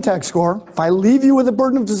residual syntax score, if I leave you with a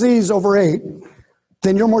burden of disease over 8,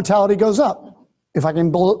 then your mortality goes up. If I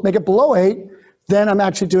can make it below 8, then I'm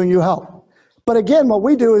actually doing you help. But again, what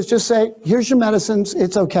we do is just say, here's your medicines,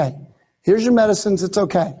 it's okay. Here's your medicines, it's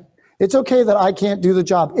okay. It's okay that I can't do the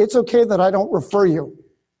job. It's okay that I don't refer you.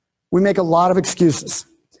 We make a lot of excuses.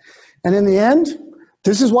 And in the end,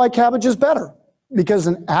 this is why CABG is better. Because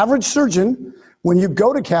an average surgeon, when you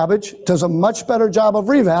go to CABG, does a much better job of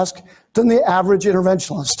revasc than the average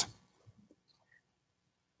interventionalist.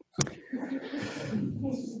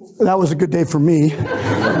 That was a good day for me.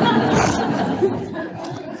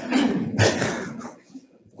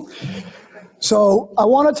 So I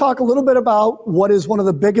want to talk a little bit about what is one of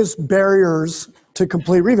the biggest barriers to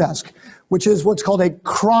complete revasc, which is what's called a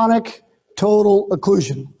chronic total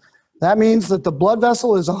occlusion. That means that the blood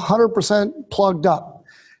vessel is 100% plugged up.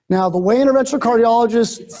 Now, the way interventional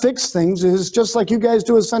cardiologists fix things is just like you guys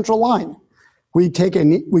do a central line. Instead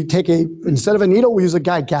of a needle, we use a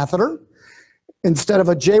guide catheter. Instead of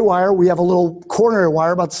a J-wire, we have a little coronary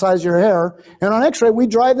wire about the size of your hair. And on x-ray, we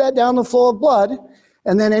drive that down the flow of blood.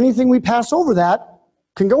 And then anything we pass over that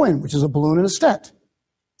can go in, which is a balloon and a stent.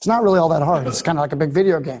 It's not really all that hard. It's kind of like a big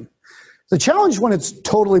video game. The challenge when it's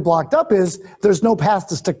totally blocked up is there's no path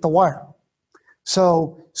to stick the wire.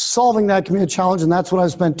 So solving that can be a challenge, and that's what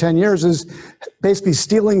I've spent 10 years is basically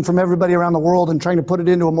stealing from everybody around the world and trying to put it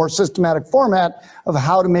into a more systematic format of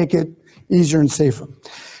how to make it easier and safer.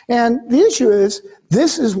 And the issue is,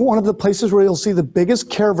 this is one of the places where you'll see the biggest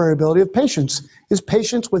care variability of patients, is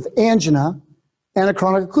patients with angina and a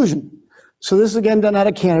chronic occlusion. So this is again done out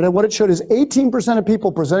of Canada. What it showed is 18% of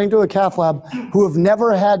people presenting to a cath lab who have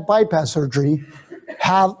never had bypass surgery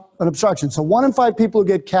have an obstruction. So 1 in 5 people who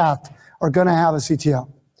get cathed are going to have a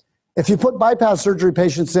CTO. If you put bypass surgery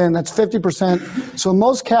patients in, that's 50%. So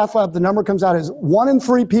most cath lab, the number comes out as 1 in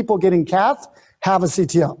 3 people getting cathed have a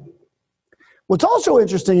CTO. What's also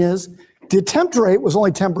interesting is the attempt rate was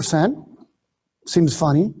only 10%. Seems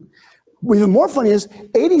funny. Even more funny is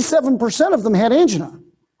 87% of them had angina.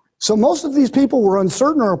 So most of these people were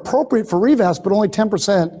uncertain or appropriate for revasc, but only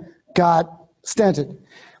 10% got stented.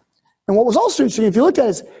 And what was also interesting, if you looked at it,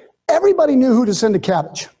 is everybody knew who to send to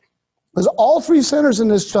CABG. Because all 3 centers in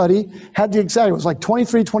this study had the exact, it was like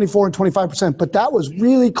 23, 24, and 25%, but that was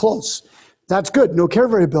really close. That's good, no care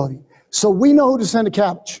variability. So we know who to send to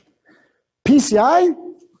CABG. PCI,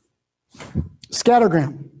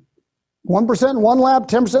 scattergram. 1% in one lab,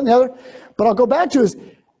 10% in the other. But I'll go back to is,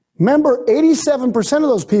 remember, 87% of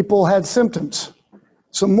those people had symptoms.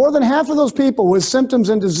 So more than half of those people with symptoms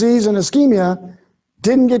and disease and ischemia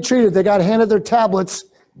didn't get treated. They got handed their tablets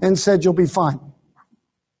and said, you'll be fine.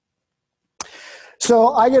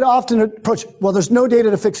 So I get often approached, well, there's no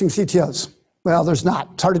data to fixing CTOs. Well, there's not.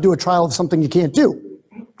 It's hard to do a trial of something you can't do,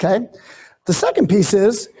 okay? The second piece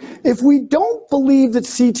is, if we don't believe that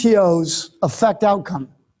CTOs affect outcome,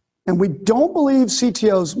 and we don't believe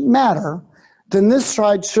CTOs matter, then this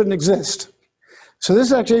slide shouldn't exist. So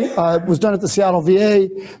this actually was done at the Seattle VA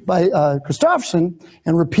by Christopherson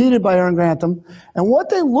and repeated by Aaron Grantham. And what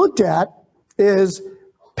they looked at is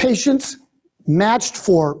patients matched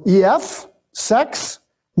for EF, sex,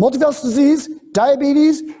 multivessel disease,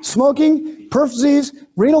 diabetes, smoking, peripheral disease,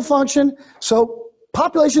 renal function. So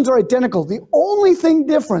populations are identical. The only thing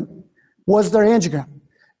different was their angiogram.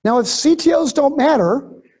 Now, if CTOs don't matter,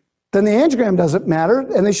 then the angiogram doesn't matter,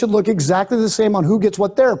 and they should look exactly the same on who gets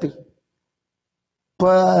what therapy.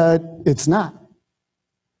 But it's not.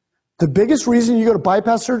 The biggest reason you go to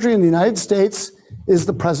bypass surgery in the United States is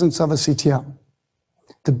the presence of a CTO.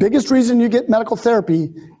 The biggest reason you get medical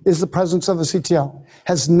therapy is the presence of a CTO.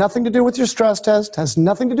 Has nothing to do with your stress test, has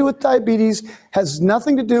nothing to do with diabetes, has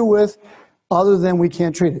nothing to do with other than we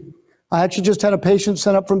can't treat it. I actually just had a patient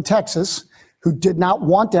sent up from Texas who did not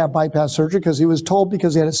want to have bypass surgery because he was told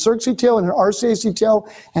because he had a CIRC CTO and an RCA CTO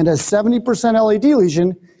and a 70% LAD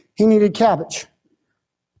lesion, he needed CABG.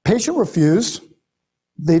 Patient refused.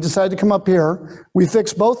 They decided to come up here. We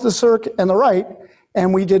fixed both the CIRC and the right,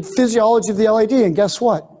 and we did physiology of the LAD, and guess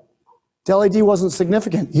what? The LAD wasn't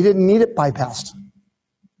significant. He didn't need it bypassed.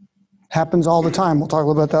 Happens all the time. We'll talk a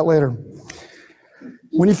little about that later.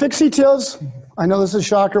 When you fix CTOs, I know this is a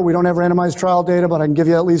shocker, we don't have randomized trial data, but I can give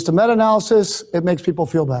you at least a meta-analysis. It makes people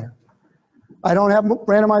feel better. I don't have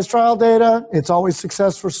randomized trial data. It's always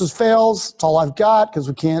success versus fails. It's all I've got because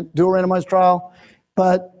we can't do a randomized trial,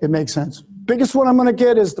 but it makes sense. Biggest one I'm going to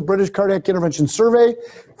get is the British Cardiac Intervention Survey.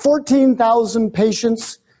 14,000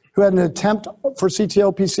 patients who had an attempt for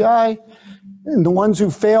CTO PCI, and the ones who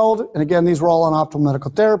failed, and again, these were all on optimal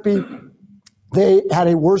medical therapy, they had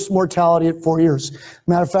a worse mortality at 4 years.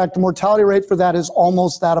 Matter of fact, the mortality rate for that is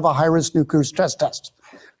almost that of a high-risk nuclear stress test.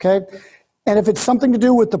 Okay? And if it's something to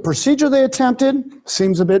do with the procedure they attempted,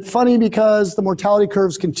 seems a bit funny because the mortality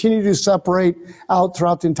curves continue to separate out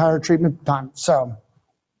throughout the entire treatment time. So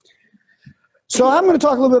I'm going to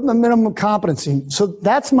talk a little bit about the minimum competency. So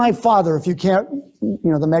that's my father. If you can't,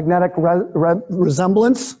 the magnetic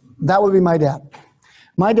resemblance, that would be my dad.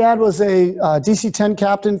 My dad was a DC-10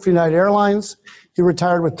 captain for United Airlines. He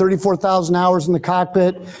retired with 34,000 hours in the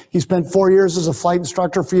cockpit. He spent 4 years as a flight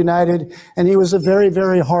instructor for United, and he was a very,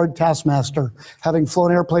 very hard taskmaster. Having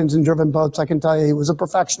flown airplanes and driven boats, I can tell you he was a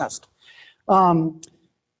perfectionist. And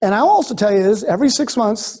I'll also tell you is every 6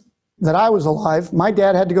 months that I was alive, my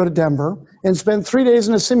dad had to go to Denver and spend 3 days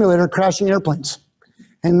in a simulator crashing airplanes.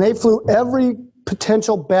 And they flew every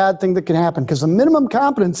potential bad thing that can happen, because the minimum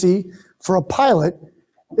competency for a pilot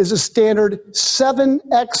is a standard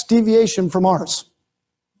 7x deviation from ours,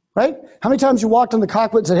 right? How many times you walked in the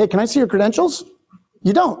cockpit and said, hey, can I see your credentials?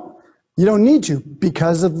 You don't. You don't need to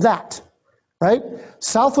because of that, right?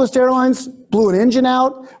 Southwest Airlines blew an engine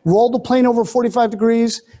out, rolled the plane over 45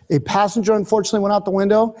 degrees. A passenger unfortunately went out the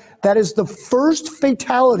window. That is the first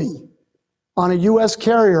fatality on a US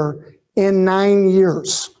carrier in 9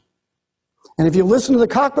 years. And if you listen to the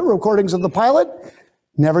cockpit recordings of the pilot,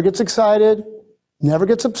 never gets excited, never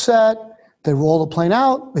gets upset. They roll the plane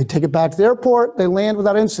out, they take it back to the airport, they land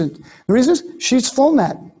without incident. The reason is she's flown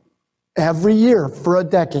that every year for a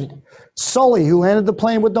decade. Sully, who landed the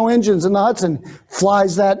plane with no engines in the Hudson,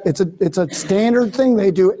 flies that. It's a standard thing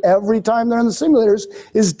they do every time they're in the simulators,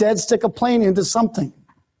 is dead stick a plane into something.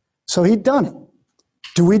 So he'd done it.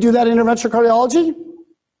 Do we do that in interventional cardiology?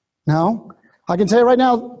 No. I can tell you right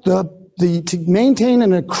now, to maintain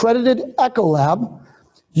an accredited echo lab,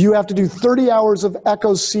 you have to do 30 hours of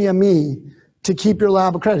echo CME to keep your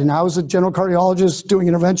lab accredited. Now, I was a general cardiologist doing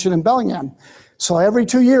intervention in Bellingham. So every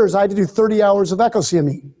 2 years, I had to do 30 hours of echo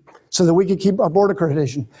CME so that we could keep our board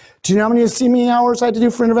accreditation. Do you know how many CME hours I had to do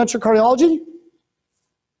for interventional cardiology?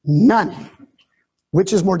 None.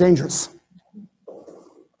 Which is more dangerous?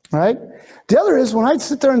 Right? The other is when I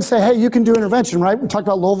sit there and say, hey, you can do intervention, right? We talked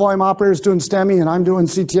about low volume operators doing STEMI and I'm doing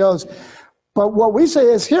CTOs. But what we say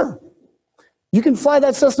is here, you can fly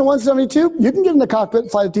that Cessna 172. You can get in the cockpit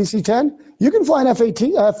and fly the DC-10. You can fly an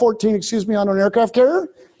F-14, on an aircraft carrier,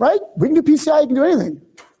 right? We can do PCI, you can do anything.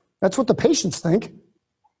 That's what the patients think.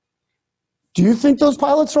 Do you think those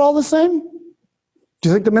pilots are all the same? Do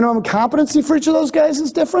you think the minimum competency for each of those guys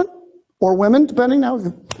is different? Or women, depending now.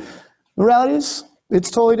 The reality is, it's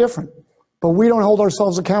totally different. But we don't hold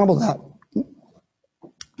ourselves accountable to that.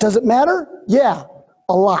 Does it matter? Yeah,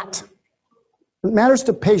 a lot. It matters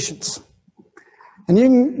to patients.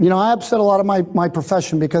 And I upset a lot of my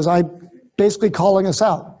profession because I'm basically calling us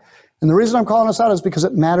out. And the reason I'm calling us out is because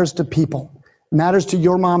it matters to people. It matters to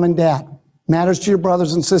your mom and dad. It matters to your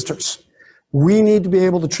brothers and sisters. We need to be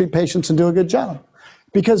able to treat patients and do a good job.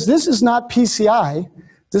 Because this is not PCI,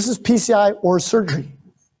 this is PCI or surgery.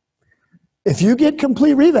 If you get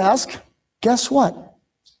complete revasc, guess what?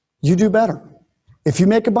 You do better. If you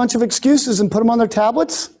make a bunch of excuses and put them on their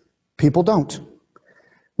tablets, people don't.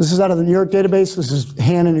 This is out of the New York database. This is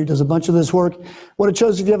Hannon, who does a bunch of this work. What it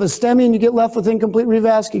shows, if you have a STEMI and you get left with incomplete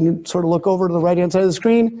revasc, you can sort of look over to the right-hand side of the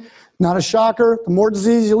screen. Not a shocker. The more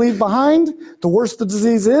disease you leave behind, the worse the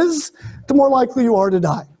disease is, the more likely you are to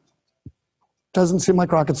die. Doesn't seem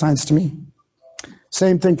like rocket science to me.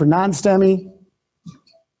 Same thing for non-STEMI.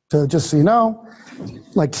 So just so you know,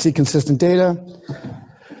 like to see consistent data.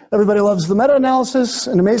 Everybody loves the meta-analysis,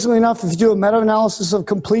 and amazingly enough, if you do a meta-analysis of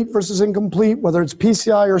complete versus incomplete, whether it's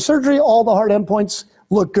PCI or surgery, all the hard endpoints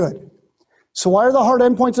look good. So why are the hard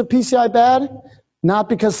endpoints of PCI bad? Not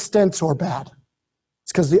because stents are bad.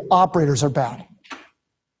 It's because the operators are bad.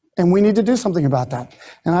 And we need to do something about that.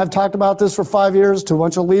 And I've talked about this for 5 years to a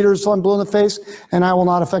bunch of leaders till I'm blue in the face, and I will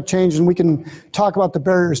not affect change, and we can talk about the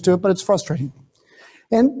barriers to it, but it's frustrating.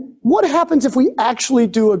 And what happens if we actually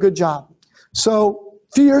do a good job? So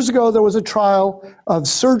a few years ago, there was a trial of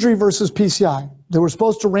surgery versus PCI. They were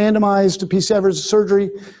supposed to randomize to PCI versus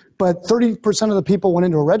surgery, but 30% of the people went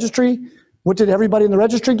into a registry. What did everybody in the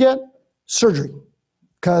registry get? Surgery,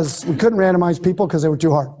 because we couldn't randomize people because they were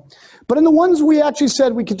too hard. But in the ones we actually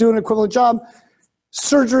said we could do an equivalent job,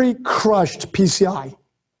 surgery crushed PCI,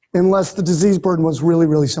 unless the disease burden was really,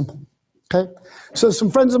 really simple. Okay? So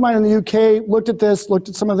some friends of mine in the UK looked at this, looked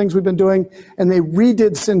at some of the things we've been doing, and they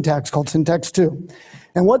redid Syntax, called Syntax 2.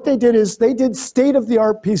 And what they did is they did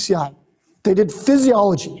state-of-the-art PCI. They did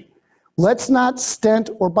physiology. Let's not stent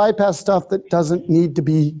or bypass stuff that doesn't need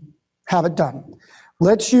to have it done.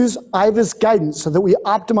 Let's use IVUS guidance so that we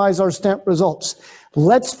optimize our stent results.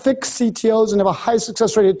 Let's fix CTOs and have a high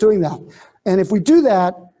success rate at doing that. And if we do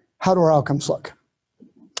that, how do our outcomes look?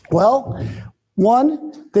 Well,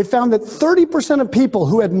 one, they found that 30% of people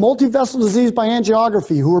who had multivessel disease by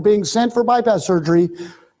angiography, who were being sent for bypass surgery,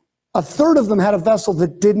 a third of them had a vessel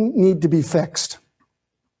that didn't need to be fixed.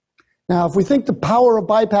 Now, if we think the power of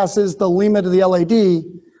bypass is the lima to the LAD,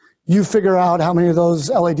 you figure out how many of those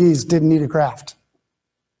LADs didn't need a graft.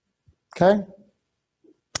 Okay?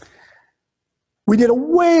 We did a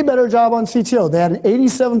way better job on CTO. They had an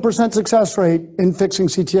 87% success rate in fixing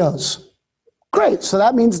CTOs. Great, so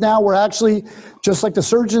that means now we're actually, just like the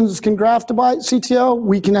surgeons can graft to CTO,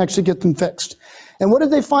 we can actually get them fixed. And what did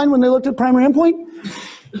they find when they looked at primary endpoint?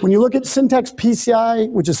 When you look at syntax PCI,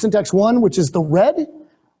 which is syntax 1, which is the red,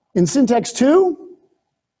 in syntax 2,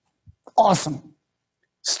 awesome.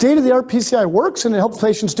 State-of-the-art PCI works and it helps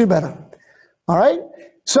patients do better. All right?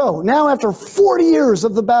 So now after 40 years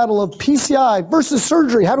of the battle of PCI versus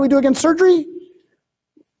surgery, how do we do against surgery?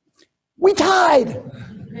 We tied.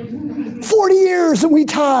 40 years and we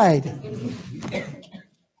tied.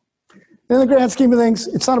 In the grand scheme of things,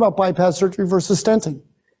 it's not about bypass surgery versus stenting.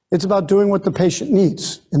 It's about doing what the patient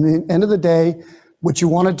needs. In the end of the day, what you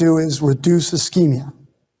want to do is reduce ischemia.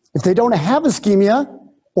 If they don't have ischemia,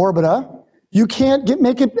 orbita, you can't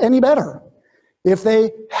make it any better. If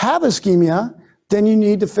they have ischemia, then you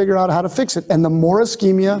need to figure out how to fix it. And the more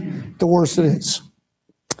ischemia, the worse it is.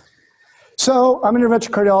 So I'm an interventional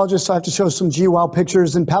cardiologist, so I have to show some GWOW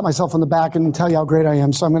pictures and pat myself on the back and tell you how great I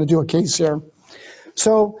am. So I'm going to do a case here.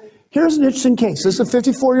 So here's an interesting case. This is a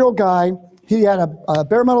 54-year-old guy. He had a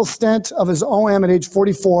bare metal stent of his OM at age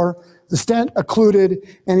 44. The stent occluded,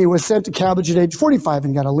 and he was sent to CABG at age 45.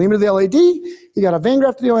 And he got a lima to the LAD, he got a vein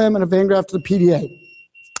graft to the OM, and a vein graft to the PDA.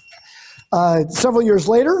 Several years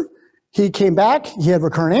later, he came back. He had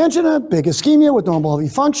recurrent angina, big ischemia with normal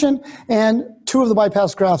LV function, and 2 of the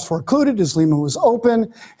bypass grafts were occluded. His lima was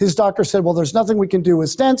open. His doctor said, well, there's nothing we can do with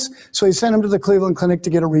stents, so he sent him to the Cleveland Clinic to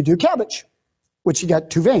get a redo CABG, which he got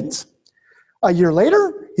 2 veins. A year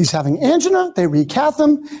later, he's having angina. They recath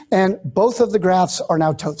him, and both of the grafts are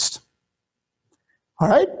now toast. All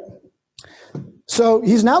right? So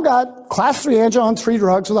he's now got class 3 angina on 3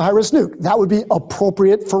 drugs with a high-risk nuke. That would be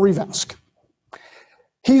appropriate for revasc.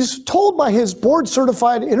 He's told by his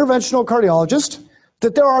board-certified interventional cardiologist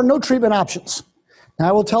that there are no treatment options. And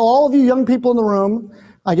I will tell all of you young people in the room,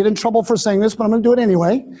 I get in trouble for saying this, but I'm going to do it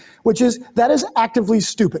anyway, which is that is actively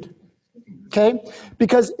stupid. Okay?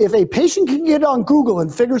 Because if a patient can get on Google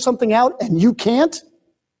and figure something out and you can't,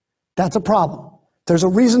 that's a problem. There's a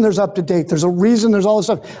reason there's up to date. There's a reason there's all this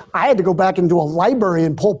stuff. I had to go back into a library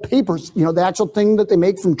and pull papers, you know, the actual thing that they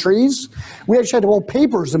make from trees. We actually had to pull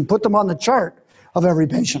papers and put them on the chart of every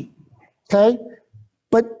patient, okay?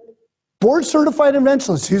 But board-certified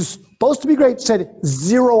interventionalist, who's supposed to be great, said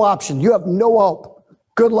 0 option. You have no hope.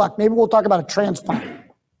 Good luck. Maybe we'll talk about a transplant,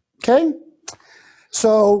 okay?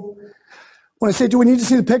 So when I say, do we need to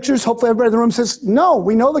see the pictures? Hopefully everybody in the room says, no,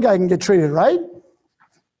 we know the guy can get treated, right?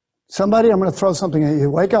 Somebody, I'm going to throw something at you.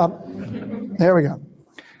 Wake up. There we go.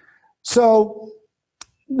 So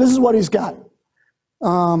this is what he's got.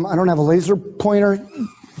 I don't have a laser pointer.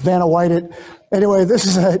 Vanna White it. Anyway, this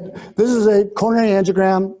is a coronary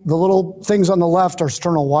angiogram. The little things on the left are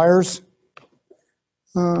sternal wires.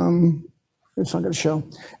 It's not going to show.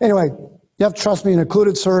 Anyway, you have to trust me, an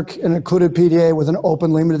occluded circ, an occluded PDA with an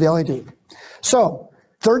open lima to the LAD. So,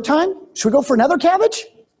 third time, should we go for another CABG?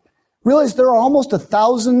 Realize there are almost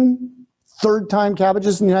 1,000 third-time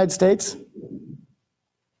CABGs in the United States.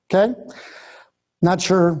 Okay? Not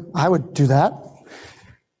sure I would do that.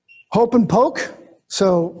 Hope and poke.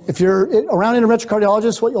 So if you're around interventional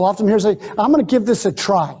cardiologists, what you'll often hear is say, I'm going to give this a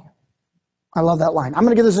try. I love that line. I'm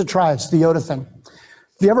going to give this a try. It's the Yoda thing.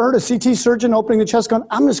 Have you ever heard a CT surgeon opening the chest going,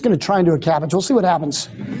 I'm just going to try and do a CABG. We'll see what happens.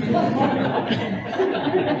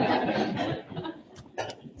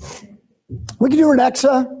 We can do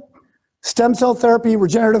Renexa, stem cell therapy,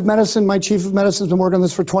 regenerative medicine. My chief of medicine has been working on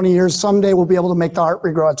this for 20 years. Someday we'll be able to make the heart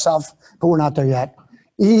regrow itself, but we're not there yet.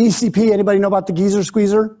 EECP, anybody know about the geezer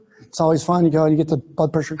squeezer? It's always fun. You go and you get the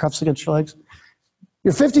blood pressure cuffs against your legs.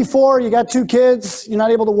 You're 54, you got 2 kids, you're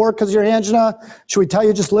not able to work because of your angina. Should we tell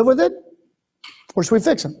you just live with it? Or should we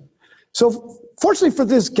fix him? So fortunately for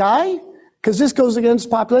this guy, because this goes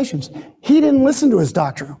against populations, he didn't listen to his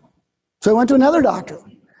doctor. So he went to another doctor,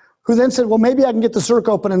 who then said, well, maybe I can get the circ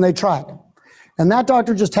open, and they tried. And that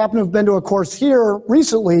doctor just happened to have been to a course here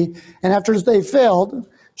recently, and after they failed,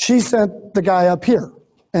 she sent the guy up here.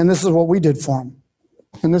 And this is what we did for him.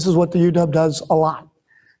 And this is what the UW does a lot.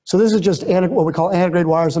 So this is just what we call antegrade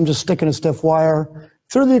wires. I'm just sticking a stiff wire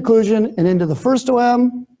through the occlusion and into the first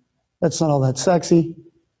OM. That's not all that sexy.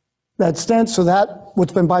 that stent, so that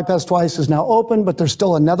what's been bypassed twice is now open, but there's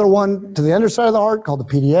still another one to the underside of the heart called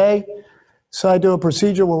the PDA. So I do a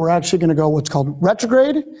procedure where we're actually going to go what's called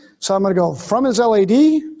retrograde. So I'm going to go from his LAD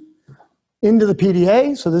into the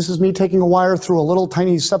PDA. So this is me taking a wire through a little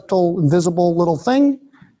tiny septal invisible little thing,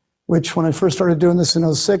 which when I first started doing this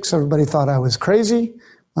in 06, everybody thought I was crazy.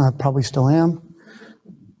 I probably still am.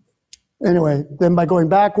 Anyway, then by going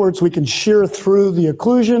backwards, we can shear through the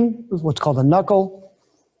occlusion, what's called a knuckle.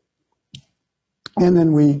 And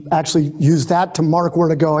then we actually use that to mark where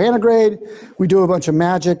to go antegrade. We do a bunch of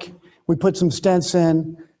magic. We put some stents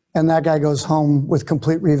in, and that guy goes home with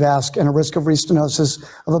complete revasc and a risk of restenosis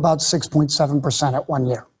of about 6.7% at 1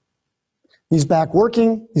 year. He's back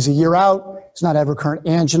working. He's a year out. He's not had recurrent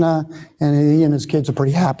angina, and he and his kids are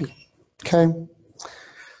pretty happy. Okay?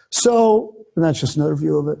 So, and that's just another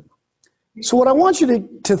view of it. So what I want you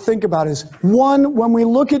to think about is, one, when we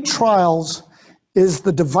look at trials, is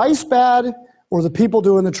the device bad or the people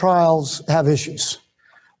doing the trials have issues?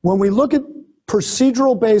 When we look at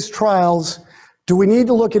procedural-based trials, do we need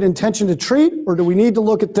to look at intention to treat or do we need to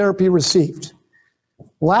look at therapy received?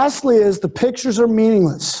 Lastly is the pictures are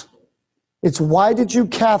meaningless. It's why did you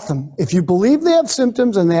cath them? If you believe they have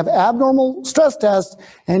symptoms and they have abnormal stress tests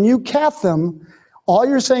and you cath them, all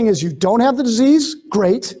you're saying is you don't have the disease,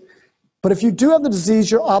 great. But if you do have the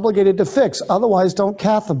disease, you're obligated to fix. Otherwise, don't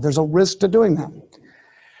cath them. There's a risk to doing that.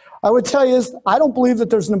 I would tell you is, I don't believe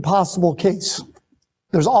that there's an impossible case.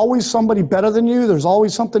 There's always somebody better than you. There's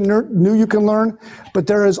always something new you can learn. But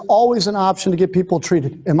there is always an option to get people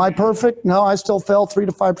treated. Am I perfect? No, I still fail 3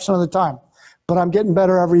 to 5% of the time. But I'm getting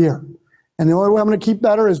better every year. And the only way I'm going to keep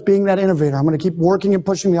better is being that innovator. I'm going to keep working and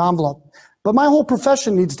pushing the envelope. But my whole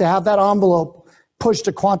profession needs to have that envelope pushed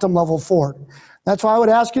to quantum level forward. That's why I would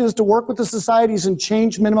ask you is to work with the societies and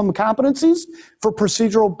change minimum competencies for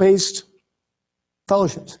procedural-based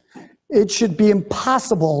fellowships. It should be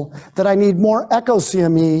impossible that I need more echo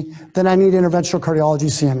CME than I need interventional cardiology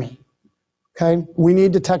CME. Okay? We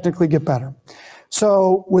need to technically get better.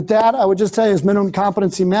 So with that, I would just tell you is minimum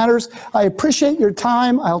competency matters. I appreciate your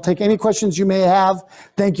time. I'll take any questions you may have.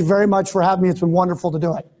 Thank you very much for having me. It's been wonderful to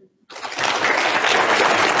do it.